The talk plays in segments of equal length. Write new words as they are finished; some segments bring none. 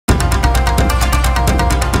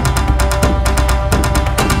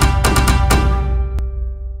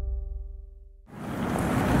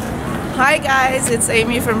Hi guys, it's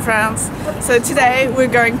Amy from France. So today we're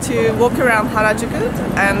going to walk around Harajuku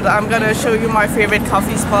and I'm gonna show you my favorite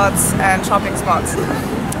coffee spots and shopping spots.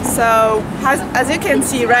 So as you can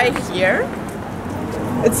see right here,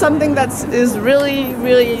 it's something that is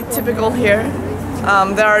really typical here.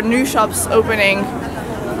 There are new shops opening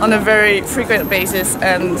on a very frequent basis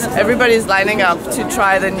and everybody's lining up to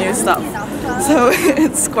try the new stuff. So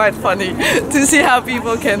it's quite funny to see how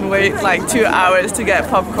people can wait like 2 hours to get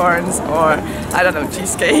popcorns or, I don't know,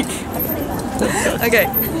 cheesecake. Okay,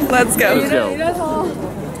 let's go. Let's go.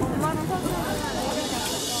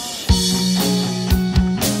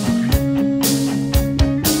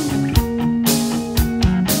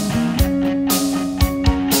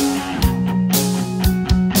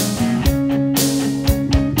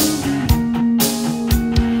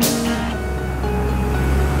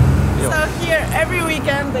 Every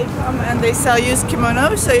weekend they come and they sell used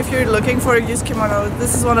kimonos, so if you're looking for a used kimono,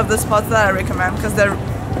 this is one of the spots that I recommend because they're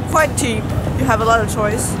quite cheap. You have a lot of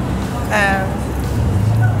choice and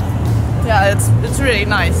yeah, it's really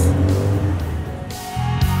nice.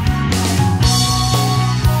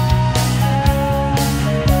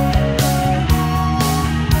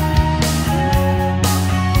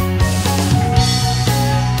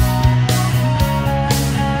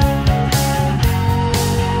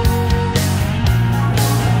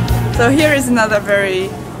 So here is another very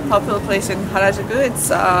popular place in Harajuku. It's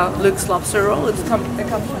Luke's Lobster Roll. It comes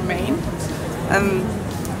from Maine, and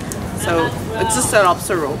so it's just a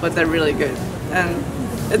lobster roll, but they're really good. And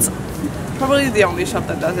it's probably the only shop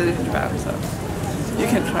that does it in Japan, so you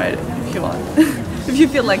can try it if you want, if you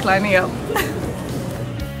feel like lining up.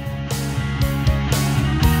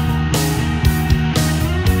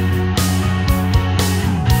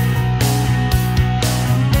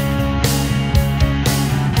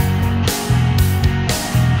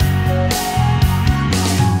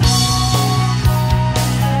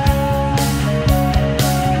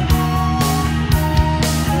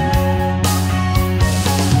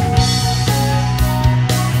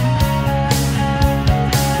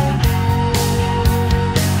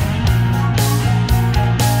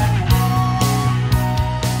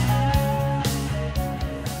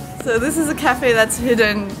 So this is a cafe that's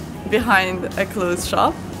hidden behind a clothes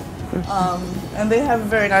shop, and they have a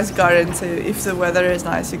very nice garden, so if the weather is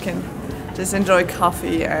nice you can just enjoy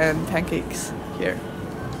coffee and pancakes here.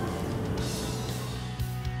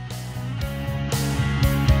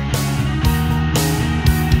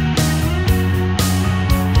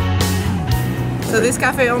 So this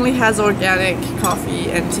cafe only has organic coffee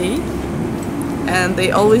and tea, and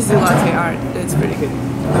they always do latte art. It's pretty good.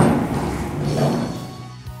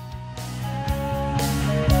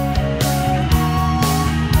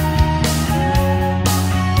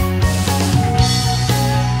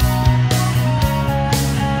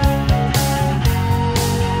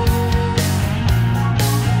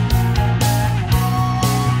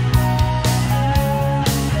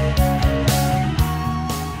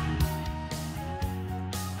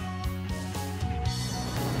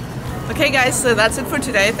 Okay guys, so that's it for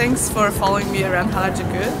today. Thanks for following me around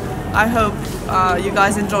Harajuku. I hope you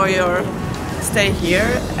guys enjoy your stay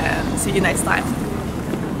here and see you next time.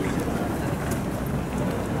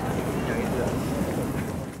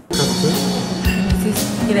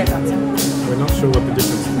 We're not sure what the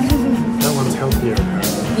difference is. That one's healthier.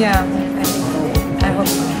 Yeah, I think so. I hope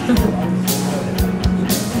so.